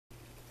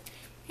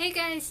Hey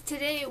guys,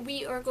 today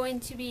we are going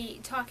to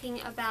be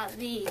talking about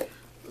the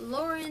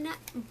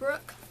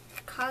BROOKE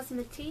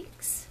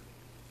Cosmetiques.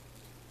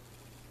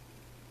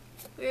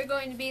 We're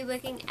going to be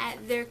looking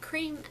at their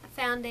cream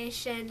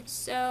foundation.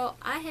 So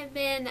I have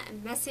been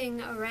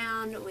messing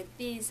around with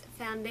this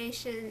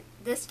foundation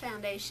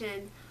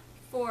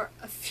for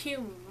a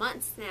few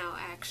months now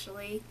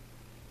actually.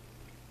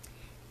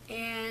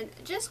 And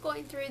just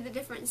going through the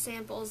different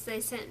samples they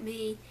sent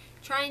me,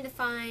 trying to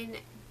find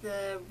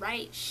the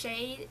right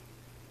shade.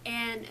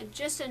 And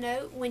just a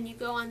note, when you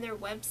go on their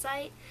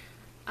website,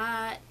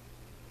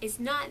 it's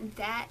not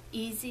that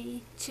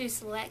easy to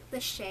select the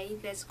shade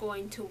that's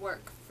going to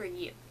work for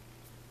you.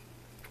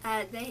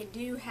 They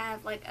do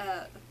have like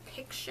a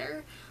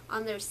picture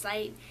on their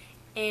site,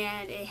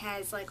 and it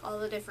has like all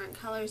the different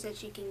colors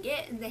that you can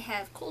get, and they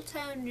have cool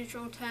tone,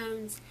 neutral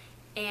tones,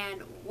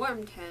 and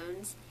warm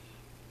tones.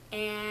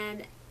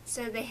 And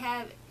so they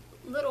have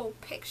little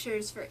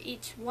pictures for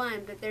each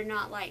one, but they're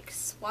not like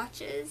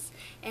swatches,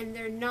 and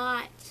they're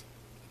not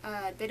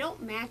they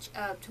don't match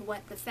up to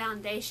what the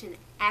foundation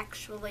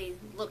actually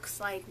looks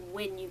like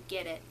when you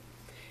get it.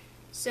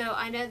 So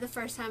I know the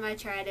first time I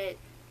tried it,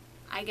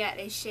 I got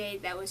a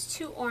shade that was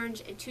too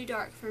orange and too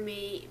dark for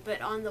me,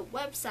 but on the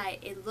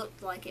website it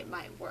looked like it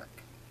might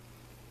work,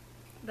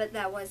 but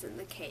that wasn't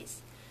the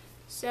case.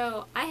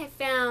 So I have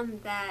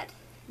found that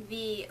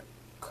the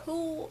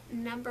Cool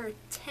number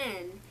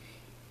 10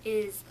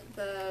 is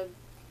the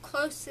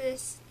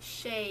closest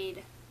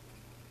shade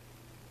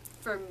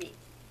for me.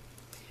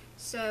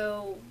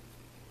 So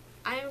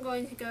I'm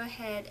going to go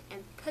ahead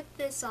and put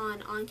this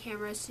on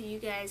camera so you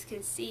guys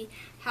can see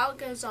how it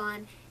goes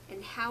on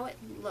and how it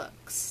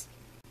looks.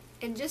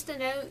 And just a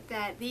note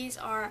that these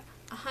are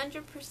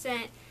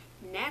 100%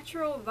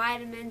 natural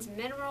vitamins,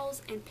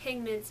 minerals, and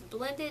pigments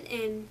blended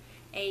in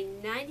a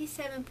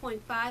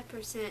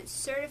 97.5%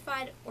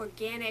 certified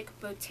organic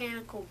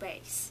botanical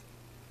base.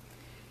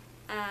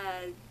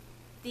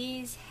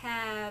 These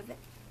have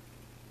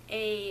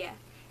a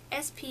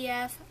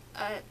SPF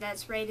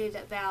that's rated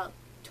about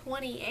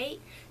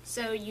 28,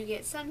 so you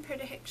get sun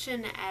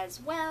protection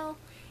as well.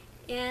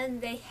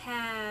 And they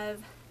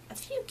have a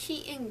few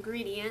key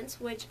ingredients,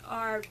 which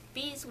are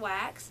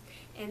beeswax,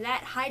 and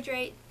that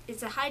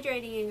is a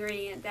hydrating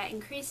ingredient that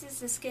increases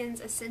the skin's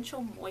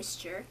essential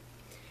moisture.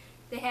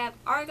 They have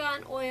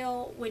argan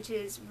oil, which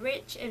is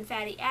rich in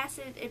fatty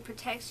acid. It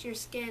protects your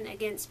skin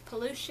against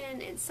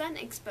pollution and sun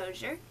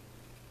exposure.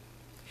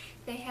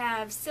 They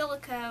have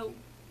silica,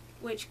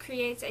 which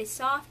creates a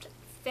soft,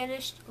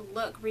 finished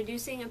look,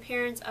 reducing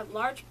appearance of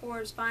large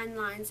pores, fine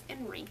lines,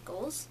 and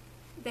wrinkles.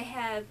 They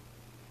have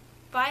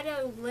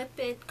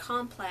phytolipid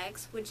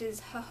complex, which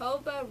is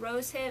jojoba,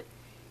 rosehip,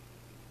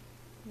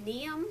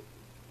 neem,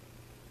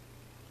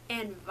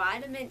 and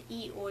vitamin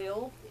E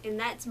oil, and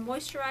that's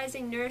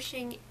moisturizing,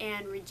 nourishing,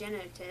 and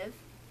regenerative.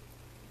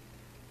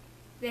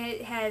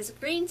 It has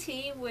green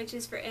tea, which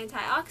is for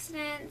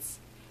antioxidants,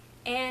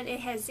 and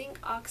it has zinc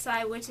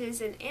oxide, which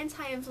is an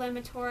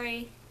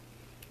anti-inflammatory,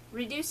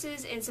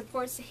 reduces and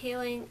supports the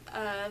healing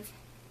of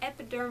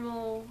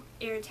epidermal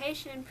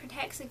irritation,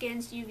 protects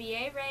against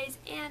UVA rays,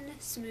 and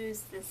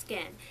smooths the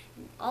skin.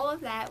 And all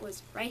of that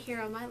was right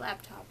here on my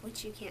laptop,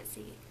 which you can't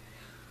see.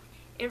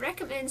 It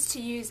recommends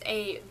to use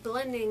a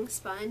blending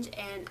sponge,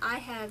 and I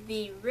have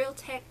the Real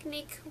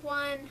Technique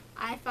one.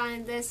 I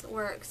find this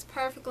works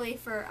perfectly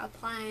for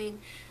applying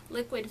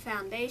liquid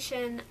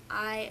foundation.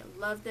 I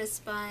love this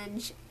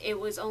sponge. It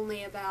was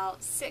only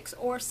about $6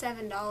 or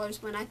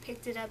 $7 when I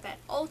picked it up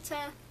at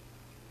Ulta.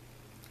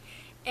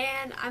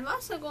 And I'm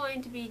also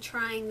going to be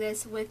trying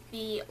this with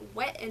the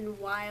Wet n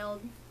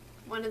Wild,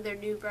 one of their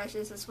new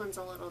brushes. This one's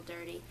a little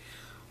dirty.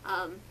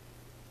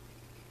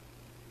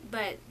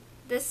 But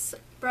this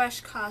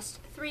brush cost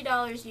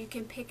 $3. You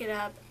can pick it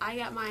up. I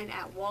got mine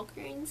at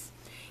Walgreens,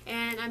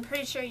 and I'm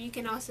pretty sure you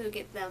can also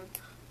get them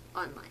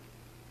online.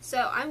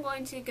 So I'm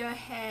going to go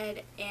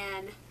ahead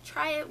and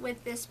try it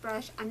with this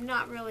brush. I'm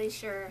not really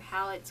sure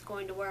how it's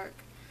going to work,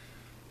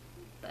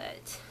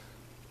 but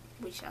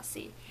we shall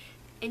see.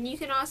 And you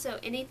can also,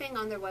 anything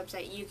on their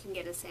website you can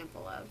get a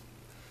sample of.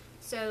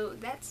 So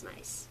that's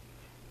nice.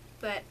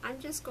 But I'm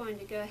just going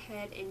to go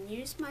ahead and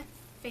use my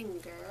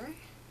finger.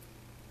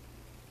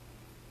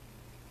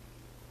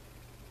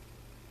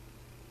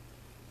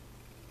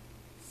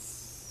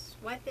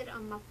 Swipe it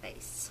on my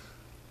face.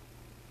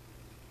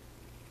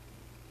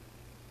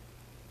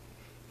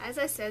 As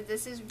I said,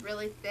 this is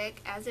really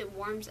thick. As it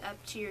warms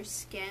up to your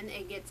skin,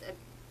 it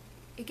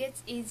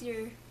gets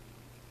easier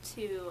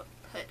to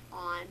put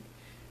on.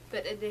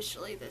 But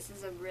initially, this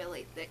is a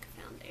really thick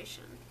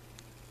foundation.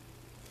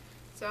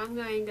 So I'm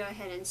going to go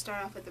ahead and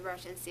start off with the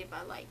brush and see if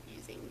I like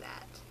using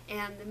that.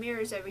 And the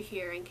mirror's over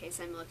here in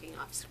case I'm looking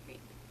off screen.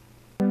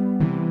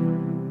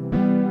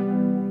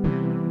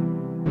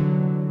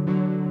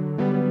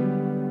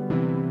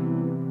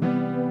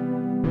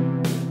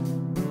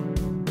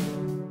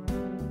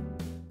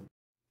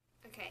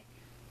 Okay.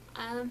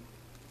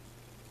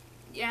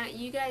 Yeah,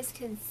 you guys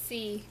can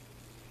see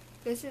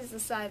this is the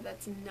side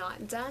that's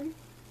not done.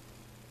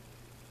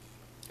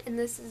 and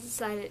this is the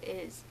side it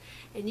is.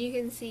 And you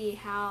can see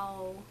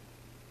how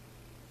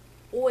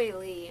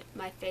oily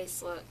my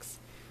face looks.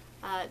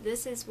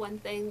 This is one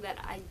thing that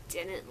I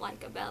didn't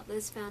like about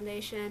this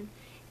foundation.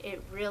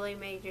 It really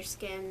made your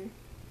skin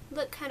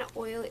look kind of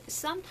oily.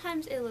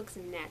 Sometimes it looks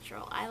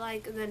natural. I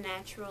like the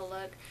natural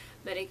look,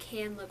 but it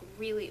can look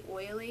really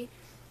oily.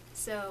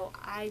 So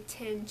I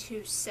tend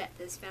to set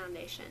this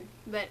foundation.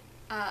 But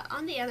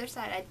on the other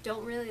side, I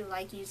don't really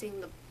like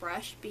using the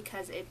brush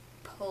because it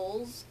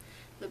pulls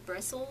the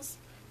bristles.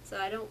 So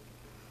I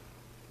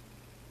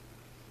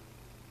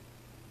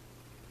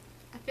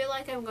feel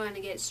like I'm going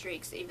to get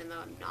streaks even though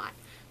I'm not.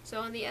 So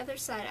on the other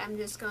side, I'm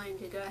just going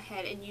to go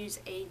ahead and use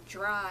a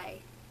dry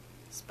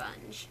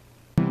sponge.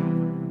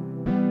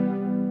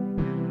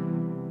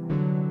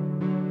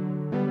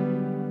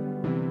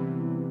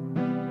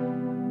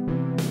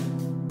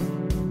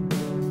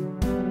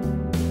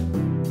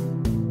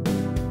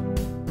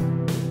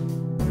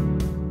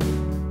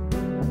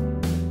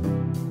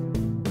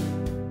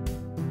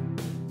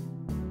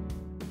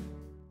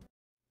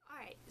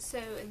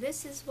 So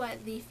this is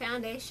what the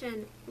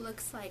foundation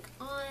looks like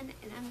on,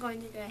 and I'm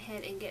going to go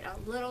ahead and get a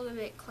little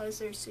bit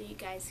closer so you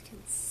guys can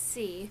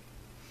see.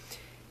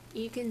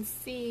 You can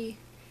see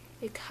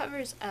it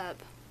covers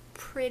up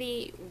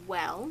pretty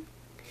well.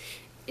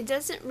 It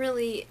doesn't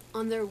really,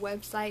 on their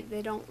website,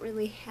 they don't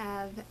really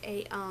have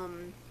a,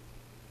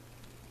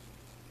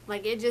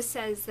 like it just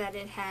says that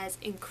it has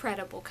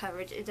incredible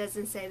coverage. It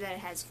doesn't say that it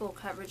has full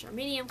coverage or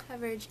medium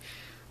coverage.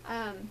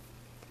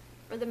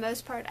 For the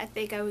most part, I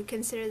think I would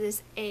consider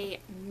this a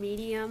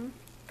medium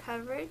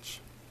coverage.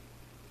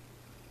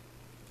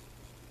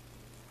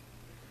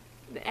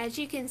 But as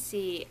you can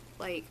see,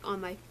 like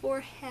on my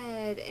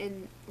forehead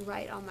and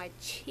right on my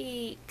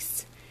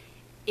cheeks,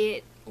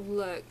 it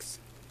looks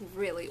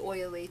really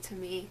oily to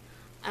me.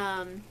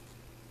 And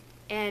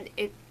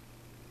it,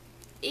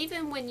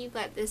 even when you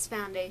let this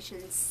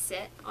foundation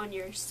sit on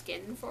your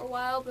skin for a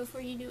while before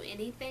you do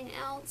anything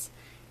else,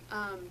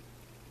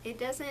 it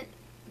doesn't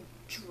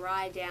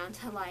dry down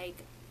to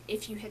like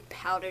if you had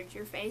powdered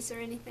your face or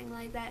anything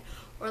like that,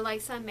 or like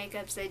some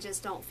makeups, they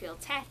just don't feel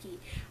tacky.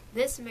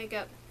 This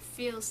makeup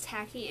feels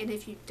tacky, and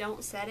if you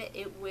don't set it,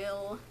 it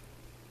will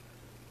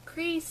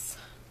crease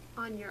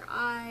on your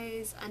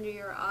eyes, under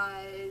your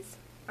eyes,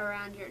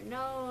 around your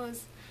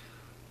nose.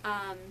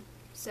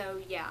 So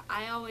yeah,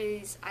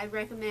 I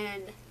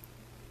recommend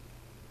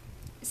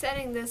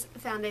setting this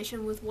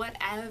foundation with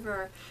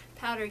whatever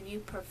powder you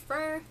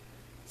prefer.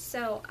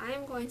 So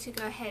I'm going to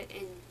go ahead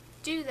and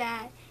do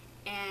that,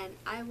 and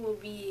I will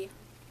be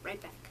right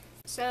back.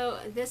 So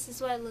this is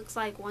what it looks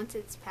like once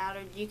it's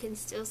powdered. You can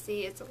still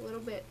see it's a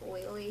little bit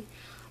oily,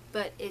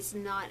 but it's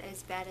not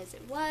as bad as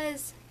it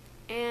was,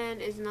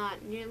 and it's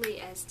not nearly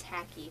as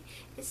tacky.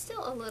 It's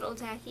still a little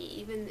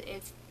tacky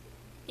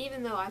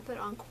even though I put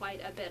on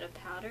quite a bit of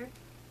powder.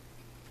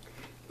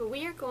 But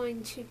we are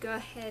going to go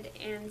ahead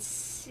and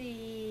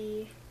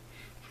see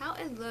how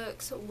it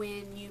looks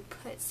when you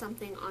put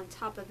something on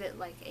top of it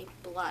like a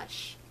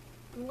blush.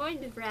 I'm going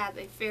to grab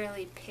a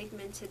fairly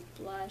pigmented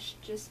blush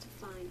just to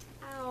find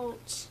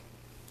out,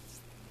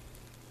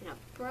 and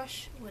a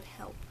brush would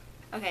help.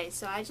 Okay,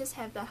 so I just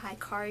have the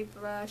Hikari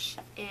brush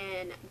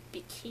in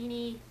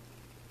Bikini,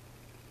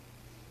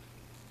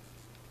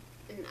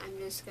 and I'm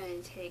just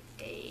going to take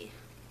a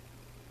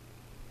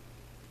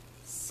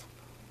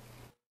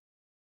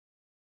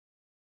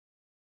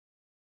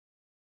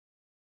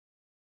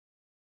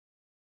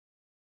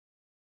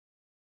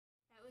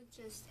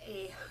just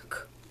a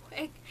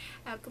quick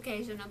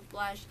application of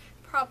blush,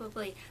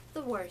 probably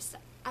the worst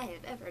I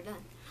have ever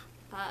done.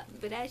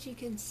 But as you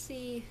can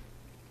see,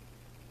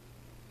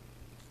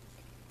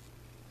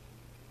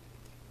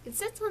 it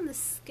sits on the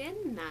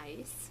skin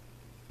nice.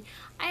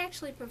 I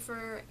actually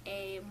prefer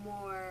a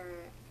more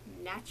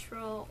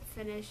natural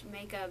finish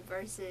makeup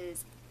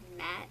versus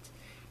matte,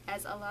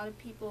 as a lot of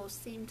people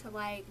seem to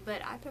like,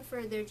 but I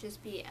prefer there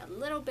just be a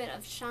little bit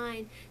of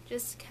shine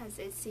just because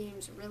it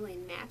seems really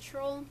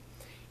natural.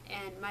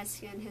 And my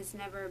skin has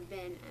never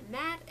been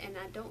matte, and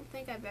I don't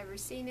think I've ever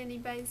seen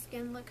anybody's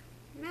skin look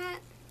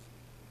matte.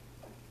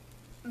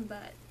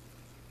 But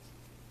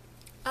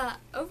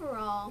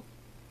overall,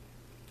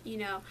 you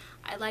know,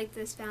 I like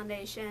this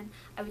foundation.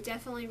 I would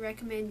definitely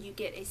recommend you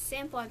get a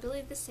sample. I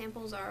believe the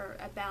samples are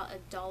about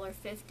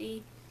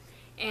 $1.50,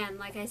 and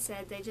like I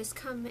said, they just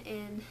come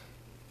in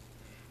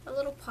a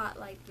little pot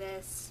like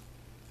this,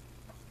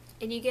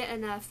 and you get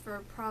enough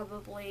for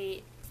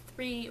probably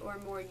 3 or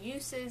more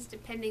uses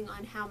depending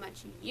on how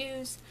much you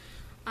use.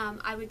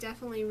 I would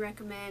definitely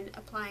recommend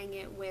applying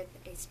it with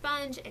a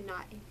sponge and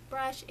not a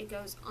brush. It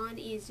goes on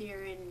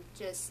easier and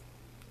just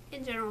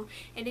in general.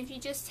 And if you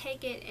just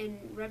take it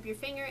and rub your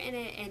finger in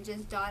it and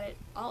just dot it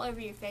all over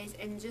your face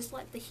and just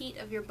let the heat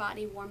of your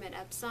body warm it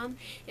up some,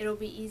 it'll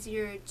be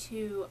easier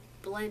to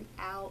blend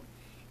out,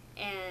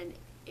 and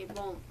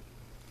it'll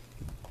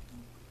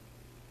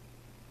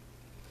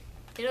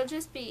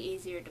just be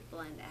easier to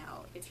blend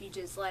out if you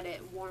just let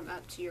it warm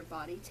up to your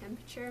body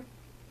temperature.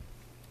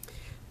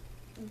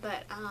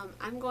 but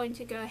I'm going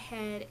to go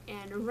ahead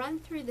and run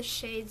through the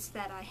shades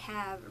that I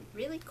have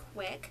really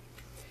quick.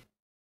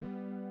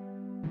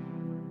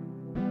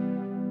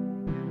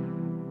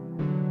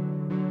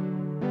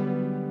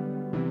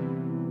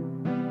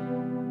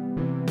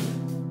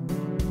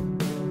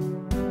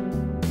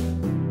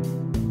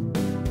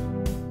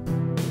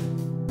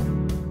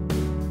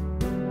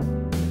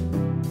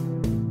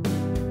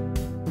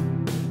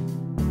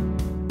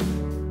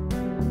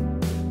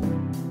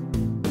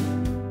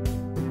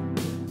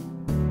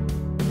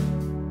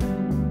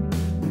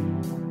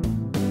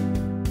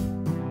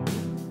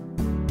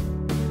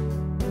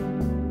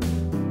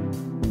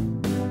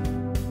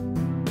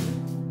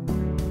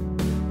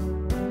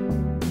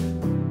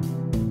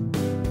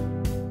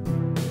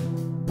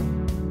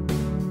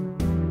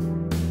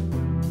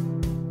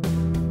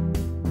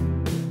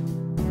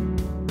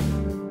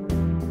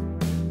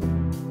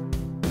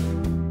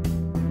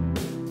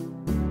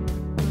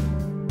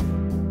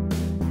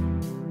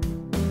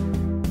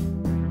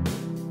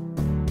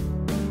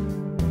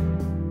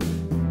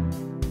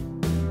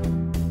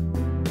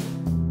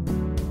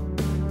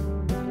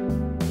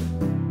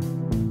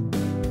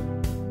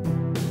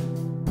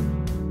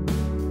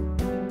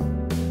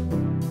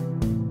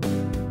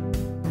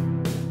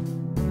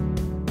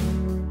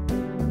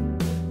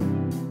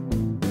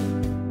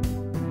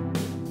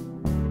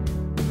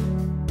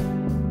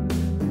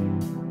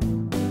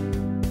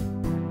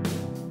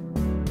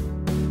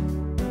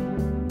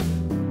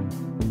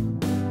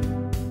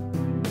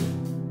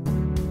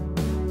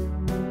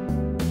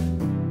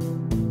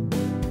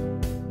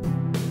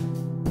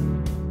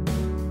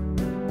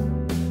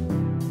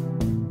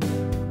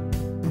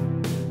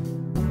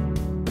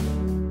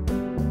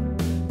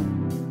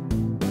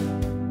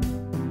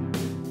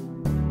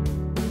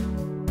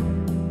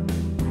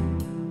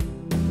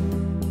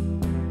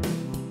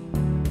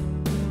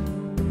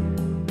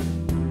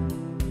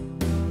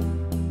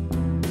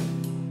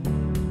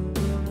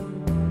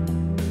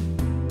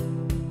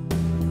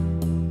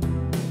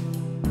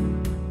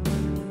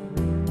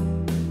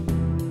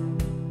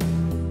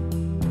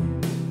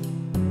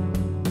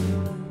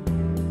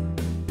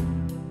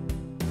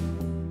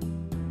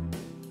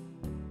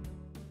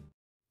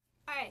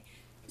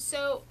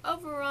 So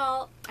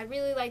overall, I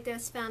really like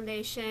this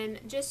foundation.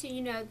 Just so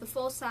you know, the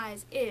full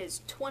size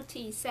is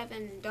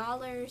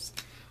 $27.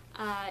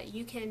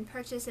 You can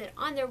purchase it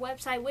on their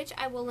website, which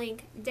I will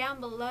link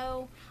down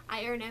below.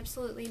 I earn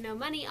absolutely no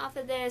money off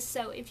of this,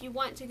 so if you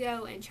want to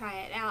go and try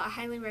it out, I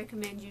highly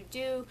recommend you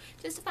do,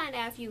 just to find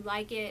out if you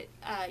like it,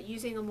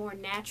 using a more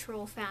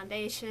natural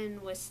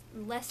foundation with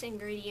less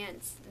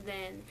ingredients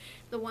than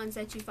the ones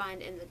that you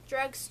find in the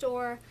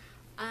drugstore.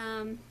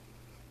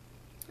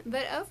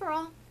 But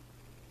overall,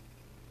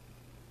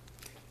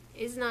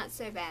 it's not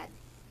so bad.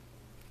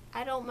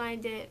 I don't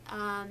mind it.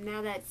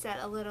 Now that it's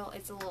a little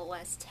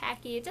less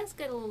tacky. It does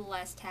get a little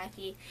less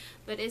tacky,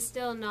 but it's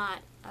still not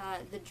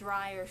the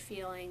drier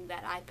feeling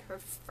that I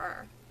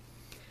prefer.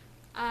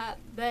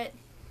 But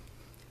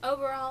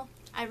overall,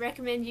 I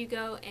recommend you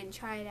go and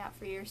try it out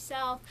for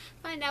yourself.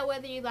 Find out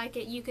whether you like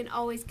it. You can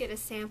always get a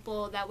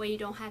sample. That way you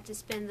don't have to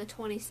spend the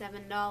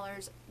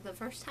 $27 the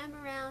first time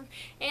around.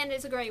 And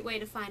it's a great way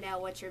to find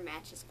out what your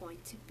match is going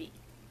to be.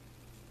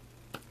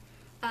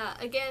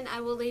 Again, I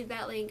will leave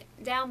that link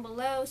down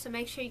below, so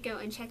make sure you go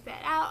and check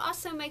that out.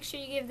 Also, make sure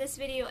you give this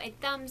video a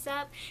thumbs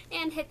up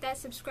and hit that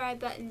subscribe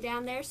button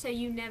down there so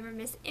you never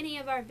miss any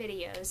of our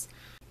videos.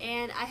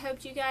 And I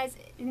hope you guys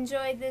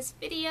enjoyed this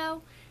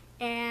video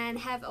and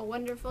have a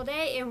wonderful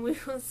day, and we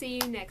will see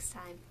you next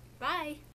time. Bye!